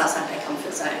anything that's outside their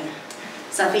comfort zone.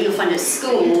 So I think you'll find at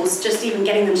schools, just even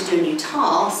getting them to do a new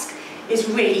task is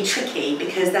really tricky,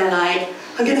 because they're like,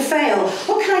 I'm going to fail.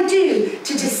 What can I do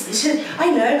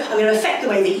I'm going to affect the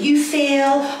way that you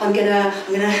feel. how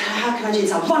can I do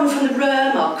this? I'll run from the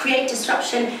room, I'll create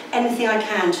disruption, anything I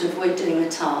can to avoid doing the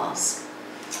task.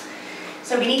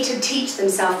 So we need to teach them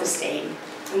self-esteem,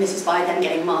 and this is by them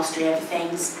getting mastery over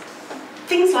things.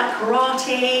 Things like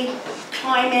karate,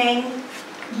 climbing,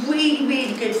 really,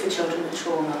 really good for children with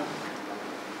trauma.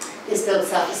 This builds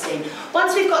self-esteem.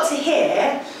 Once we've got to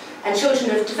here, and children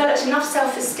have developed enough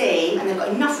self-esteem and they've got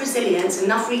enough resilience,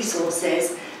 enough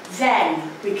resources, then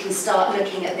we can start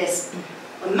looking at this.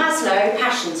 On Maslow,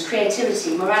 passions,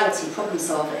 creativity, morality, problem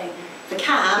solving. For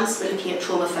CAMHS, we're looking at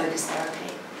trauma-focused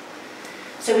therapy.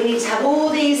 So we need to have all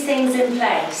these things in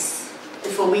place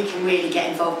before we can really get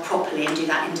involved properly and do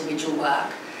that individual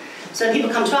work. So when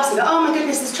people come to us and go, oh my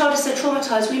goodness, this child is so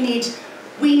traumatised,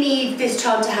 we need this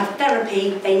child to have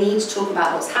therapy, they need to talk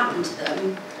about what's happened to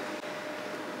them.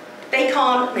 They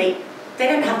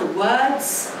don't have the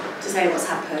words to say what's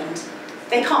happened.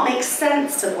 They can't make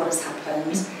sense of what has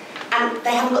happened. And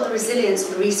they haven't got the resilience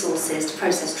or the resources to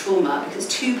process trauma because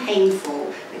it's too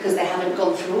painful, because they haven't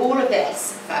gone through all of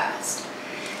this first.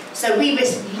 So we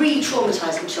risk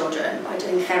re-traumatising children by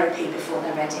doing therapy before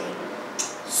they're ready.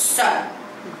 So,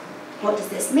 what does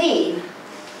this mean?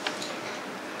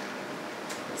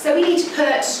 So we need to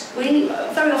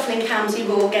very often in CAMHS we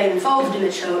will get involved in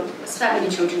the children, certainly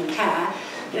in children in care,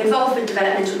 get involved with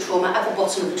developmental trauma at the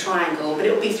bottom of the triangle, but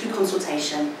it will be through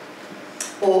consultation.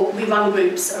 Or we run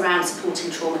groups around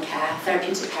supporting trauma care,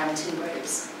 therapeutic parenting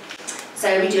groups.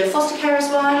 So we do a foster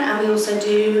carers one, and we also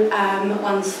do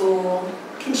ones for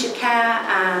kinship care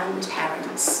and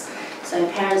parents. So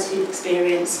parents who've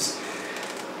experienced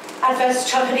adverse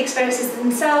childhood experiences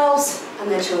themselves, and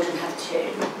their children have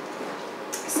too.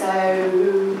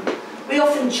 So we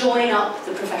often join up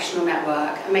the professional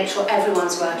network and make sure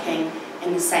everyone's working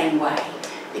in the same way.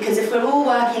 Because if we're all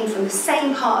working from the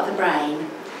same part of the brain,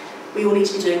 we all need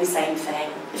to be doing the same thing.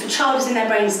 If a child is in their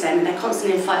brainstem and they're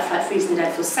constantly in fight, flight, freeze and they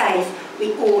don't feel safe,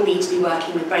 we all need to be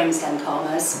working with brainstem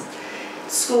calmers.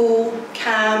 School,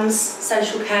 CAMHS,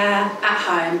 social care, at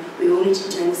home, we all need to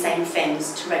be doing the same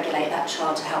things to regulate that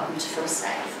child to help them to feel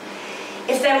safe.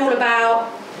 If they're all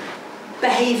about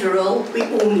behavioural, we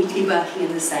all need to be working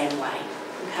in the same way,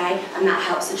 okay? And that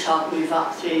helps the child move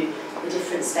up through the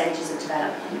different stages of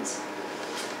development.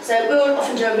 So we'll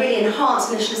often do a really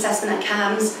enhanced initial assessment at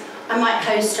CAMHS. I might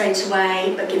close straight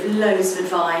away, but give loads of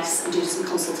advice and do some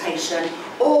consultation.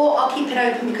 Or I'll keep it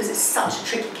open because it's such a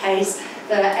tricky case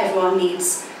that everyone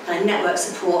needs network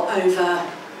support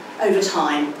over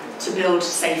time to build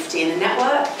safety in the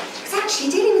network. Because actually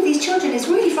dealing with these children is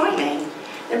really frightening.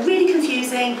 They're really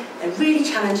confusing, they're really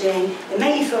challenging, they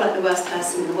make you feel like the worst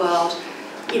person in the world.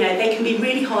 You know, they can be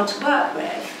really hard to work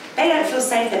with. They don't feel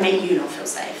safe, they make you not feel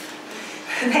safe.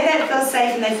 They don't feel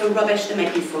safe and they feel rubbish, they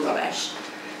make you feel rubbish.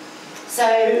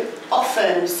 So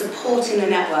often supporting the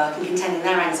network and containing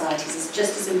their anxieties is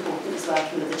just as important as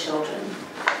working with the children.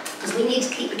 Because we need to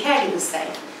keep the caregivers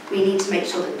safe. We need to make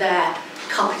sure that their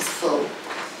cup is full.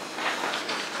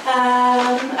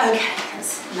 Okay,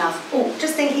 that's enough. Oh,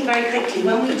 just thinking very quickly,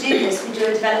 when we do this, we do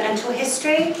a developmental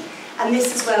history, and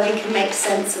this is where we can make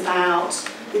sense about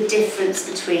the difference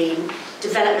between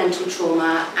developmental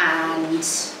trauma and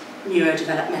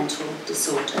neurodevelopmental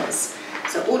disorders.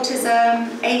 So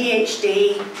autism,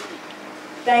 ADHD,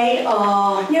 they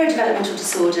are neurodevelopmental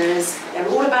disorders. They're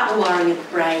all about the wiring of the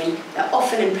brain. They're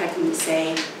often in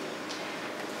pregnancy.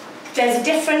 There's a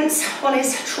difference. One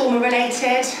is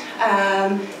trauma-related.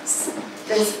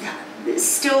 It's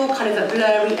still kind of a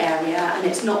blurry area, and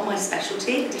it's not my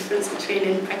specialty, the difference between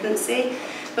in pregnancy.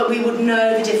 But we would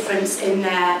know the difference in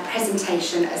their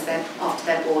presentation after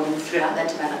they're born and throughout their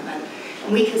development.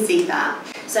 And we can see that.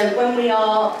 So when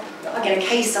I get a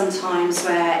case sometimes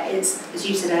where it's, as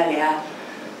you said earlier,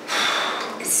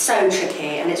 it's so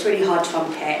tricky and it's really hard to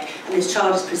unpick, and this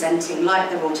child is presenting like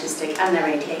they're autistic and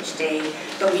they're ADHD,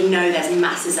 but we know there's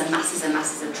masses and masses and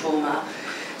masses of trauma.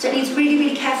 So it needs really,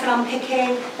 really careful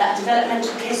unpicking, that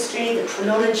developmental history, the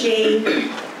chronology,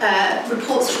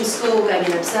 reports from school, going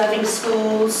and observing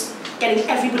schools, getting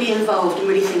everybody involved and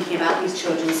really thinking about these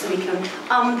children so we can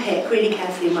unpick really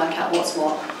carefully and work out what's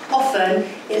what. Often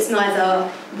it's neither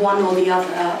one or the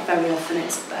other, very often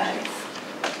it's both.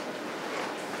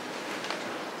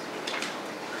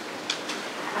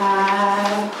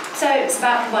 So it's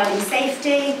about providing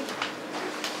safety,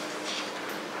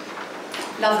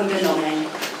 love and belonging.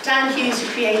 Dan Hughes, who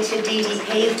created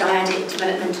DDP, Dyadic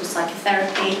Developmental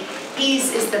Psychotherapy,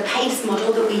 his is the PACE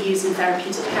model that we use in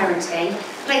therapeutic parenting.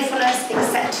 Playfulness,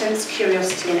 acceptance,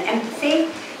 curiosity and empathy.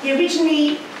 He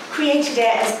originally created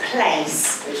it as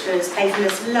PLACE, which was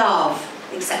playfulness, love,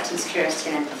 acceptance,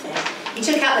 curiosity and empathy. He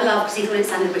took out the love because he thought it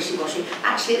sounded wishy-washy.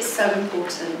 Actually, it's so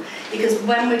important because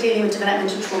when we're dealing with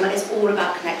developmental trauma, it's all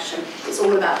about connection, it's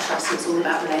all about trust, it's all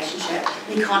about relationship.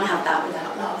 You can't have that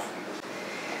without love.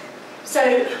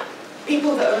 So,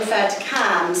 people that are referred to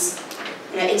CAMHS,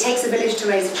 it takes a village to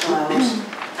raise a child,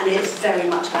 and it is very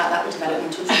much about that with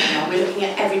developmental trauma. We're looking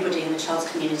at everybody in the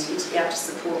child's community to be able to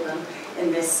support them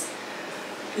in this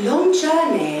long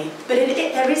journey. But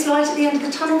there is light at the end of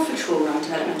the tunnel for trauma and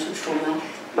developmental trauma.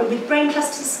 With brain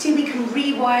plasticity, we can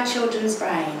rewire children's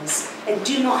brains. They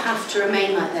do not have to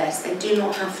remain like this. They do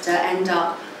not have to end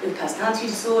up with personality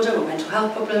disorder or mental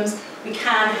health problems. We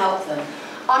can help them.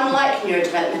 Unlike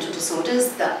neurodevelopmental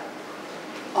disorders that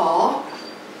are,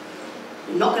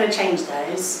 you're not going to change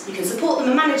those. You can support them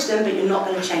and manage them, but you're not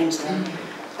going to change them.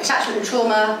 Attachment and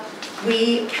trauma,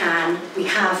 we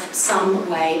have some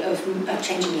way of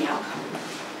changing the outcome.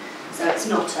 So it's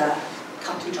not a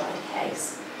cut and dried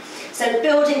case. So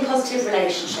building positive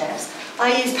relationships.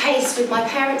 I use PACE with my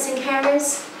parents and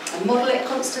carers. I model it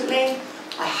constantly.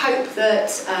 I hope that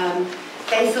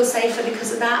they feel safer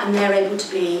because of that and they're able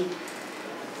to be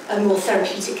a more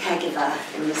therapeutic caregiver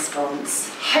in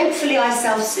response. Hopefully I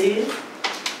self-soothe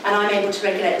and I'm able to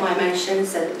regulate my emotions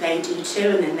so that they do too,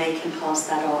 and then they can pass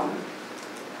that on.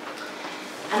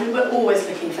 And we're always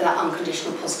looking for that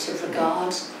unconditional positive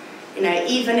regard.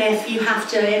 Even if you have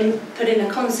to put in a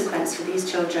consequence for these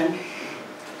children,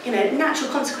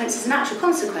 natural consequence is a natural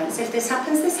consequence. If this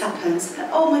happens, this happens.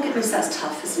 Oh my goodness, that's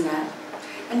tough, isn't it?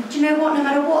 And do you know what? No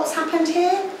matter what's happened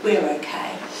here, we're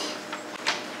okay.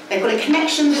 They've got a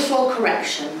connection before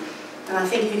correction. And I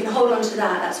think if you can hold on to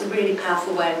that, that's a really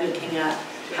powerful way of looking at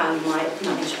how you might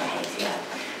manage behaviour.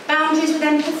 Boundaries with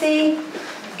empathy,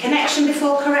 connection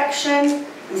before correction,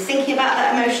 and thinking about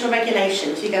that emotional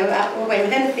regulation. If you go away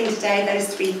with anything today,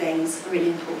 those three things are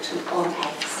really important on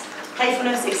PACE.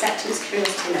 Playfulness, acceptance,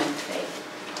 curiosity and empathy.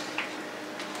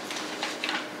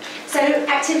 So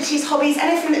activities, hobbies,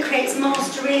 anything that creates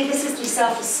mastery. This is through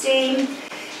self-esteem.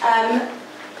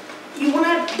 You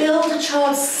want to build a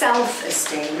child's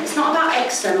self-esteem. It's not about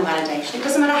external validation. It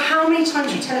doesn't matter how many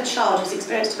times you tell a child who's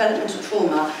experienced developmental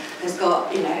trauma, has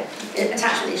got,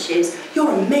 attachment issues,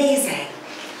 you're amazing.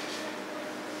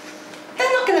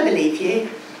 They're not going to believe you. In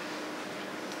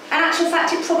actual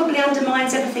fact, it probably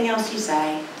undermines everything else you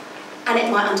say, and it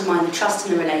might undermine the trust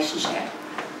in the relationship.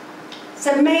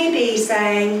 So maybe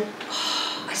saying,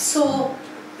 I saw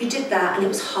you did that and it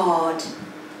was hard,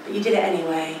 but you did it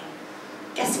anyway.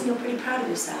 Guessing you're pretty proud of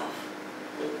yourself.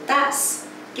 That's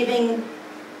giving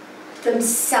them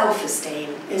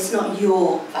self-esteem. It's not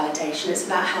your validation, it's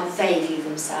about how they view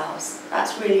themselves.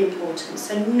 That's really important.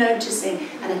 So noticing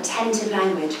and attentive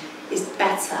language is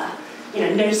better.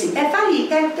 Noticing their value,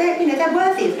 they're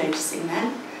worthy of noticing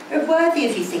them. They're worthy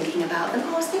of you thinking about them.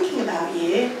 Oh, I was thinking about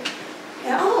you.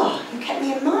 You kept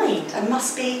me in mind. I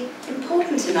must be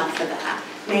important enough for that.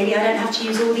 Maybe I don't have to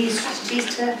use all these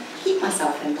strategies to keep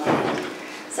myself in mind.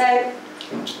 So,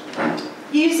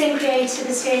 using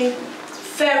creativity is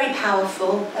very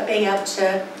powerful at being able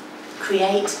to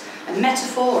create a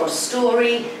metaphor or a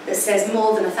story that says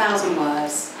more than 1,000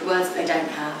 words, the words that they don't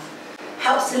have.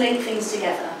 helps to link things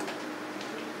together.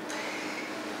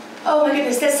 Oh my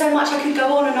goodness, there's so much I could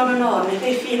go on and on and on.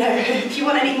 If you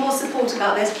want any more support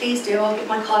about this, please do. I'll get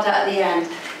my card out at the end.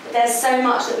 But there's so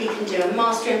much that we can do, and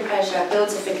mastering pressure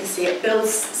builds efficacy, it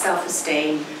builds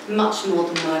self-esteem, much more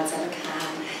than words ever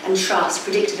can, and trust,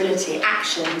 predictability,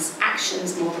 actions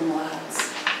more than words.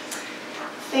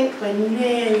 I think we're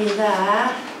nearly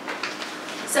there.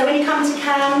 So when you come to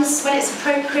CAMHS, when it's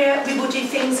appropriate, we will do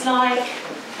things like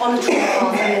on the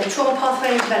trauma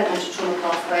pathway, developmental trauma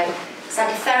pathway,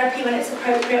 psychotherapy when it's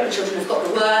appropriate, when children have got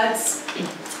the words,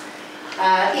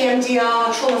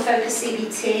 EMDR, trauma-focused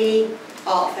CBT,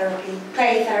 art therapy,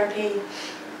 play therapy,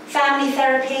 family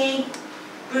therapy,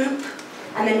 group,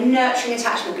 and then nurturing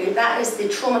attachment group. That is the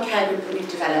trauma care group that we've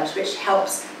developed, which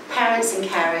helps parents and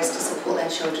carers to support their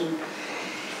children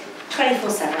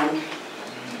 24/7.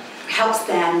 Helps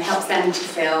them to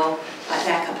feel like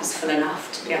their cup is full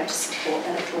enough to be able to support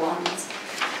their little ones.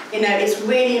 It's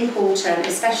really important,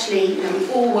 especially, we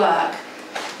all work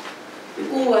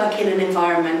in an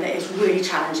environment that is really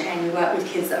challenging. We work with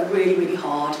kids that are really, really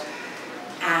hard,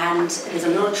 and there's a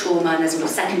lot of trauma, and there's a lot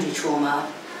of secondary trauma.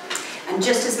 And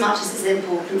just as much as it's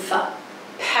important for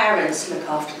parents to look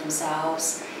after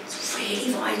themselves, it's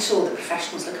really vital that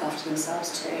professionals look after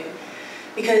themselves too.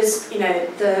 Because,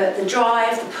 the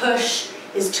drive, the push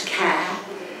is to care.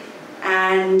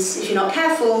 And if you're not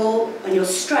careful, when you're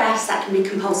stressed, that can be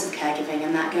compulsive caregiving,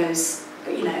 and that goes,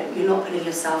 you're not putting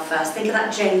yourself first. Think of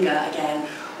that Jenga again.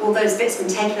 All those bits have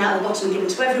been taken out of the bottom and given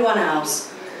to everyone else.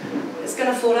 It's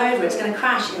going to fall over, it's going to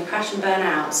crash, you're going to crash and burn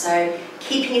out. So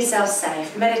keeping yourself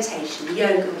safe, meditation,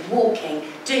 yoga, walking,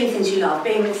 doing things you love,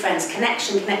 being with friends,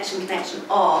 connection,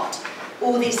 art,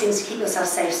 all these things to keep yourself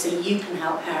safe so you can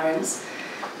help parents,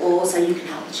 or so you can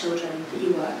help the children that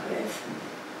you work with.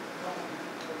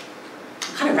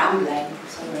 I'm kind of rambling,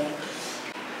 sorry.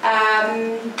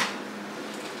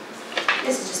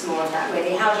 This is just more of that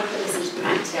really. How do you put this into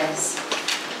practice?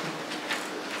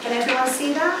 Can everyone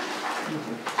see that?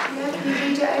 Yeah, can you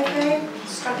read it okay?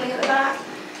 Struggling at the back?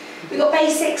 We've got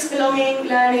basics, belonging,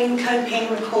 learning, coping,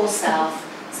 recall self.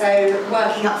 So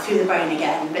working up through the brain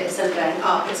again, but instead of going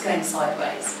up, it's going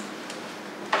sideways.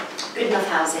 Good enough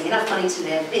housing, enough money to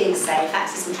live, being safe,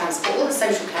 access and transport, all the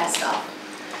social care stuff.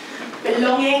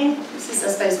 Belonging, this is I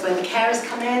suppose where the carers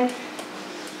come in.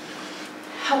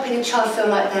 Helping a child feel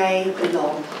like they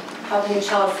belong. Helping a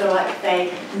child feel like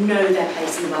they know their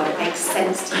place in the world, it makes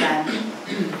sense to them.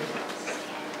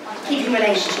 Keeping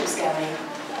relationships going.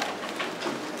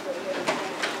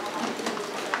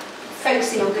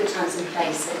 Focusing on good times and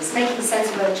places. Making sense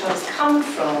of where the child's come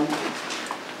from.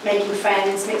 Making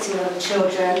friends, mixing with other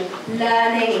children.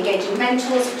 Learning, engaging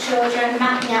mentors for children.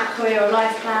 Mapping out career or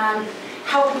life plan.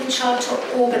 Helping the child to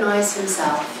organise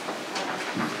himself.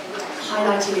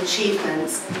 Highlighting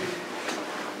achievements.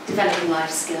 Developing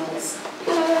life skills.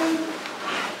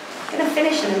 I'm going to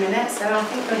finish in a minute, so I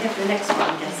think we're here for the next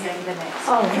one. Yes, going the next.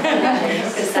 Oh,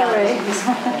 sorry.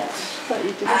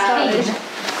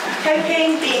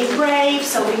 Coping, being brave,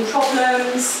 solving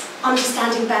problems,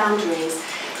 understanding boundaries.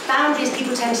 Boundaries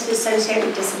people tend to associate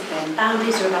with discipline.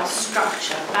 Boundaries are about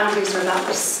structure. Boundaries are about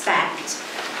respect.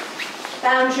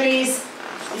 Boundaries,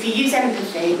 if you use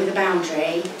empathy with a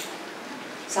boundary,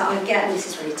 so I get this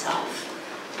is really tough.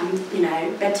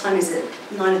 Bedtime is at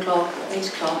 9 o'clock or 8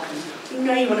 o'clock, and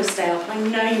you want to stay up,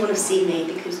 and I know you want to see me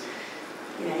because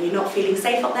you're not feeling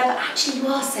safe up there, but actually you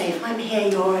are safe. I'm here,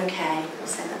 you're okay. I'll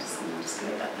say that to someone just a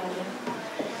little bit earlier.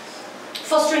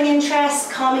 Fostering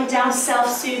interest, calming down,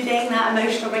 self-soothing, that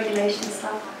emotional regulation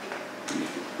stuff.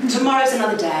 Tomorrow's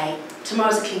another day.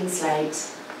 Tomorrow's a clean slate.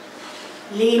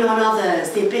 Lean on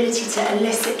others, the ability to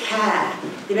elicit care,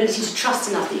 the ability to trust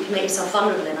enough that you can make yourself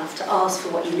vulnerable enough to ask for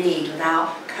what you need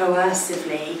without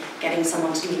coercively getting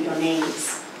someone to meet your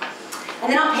needs. And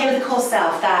then up here with the core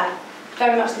self, that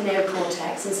very much the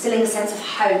neocortex, instilling a sense of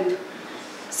hope,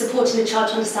 supporting the child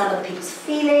to understand other people's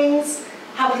feelings,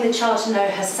 helping the child to know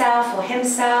herself or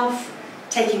himself,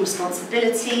 taking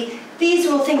responsibility. These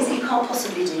are all things that you can't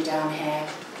possibly do down here.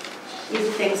 These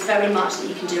are things very much that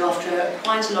you can do after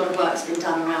quite a lot of work's been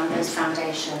done around those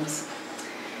foundations.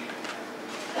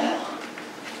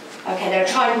 Okay, there are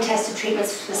tried and tested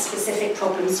treatments for specific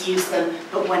problems, use them,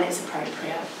 but when it's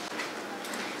appropriate.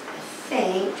 I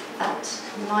think that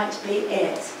might be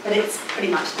it, but it's pretty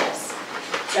much this.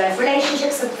 So if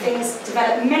relationships and things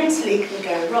developmentally can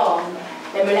go wrong,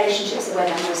 then relationships are where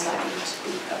they're most likely to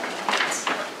be perfect.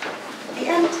 The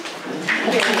end.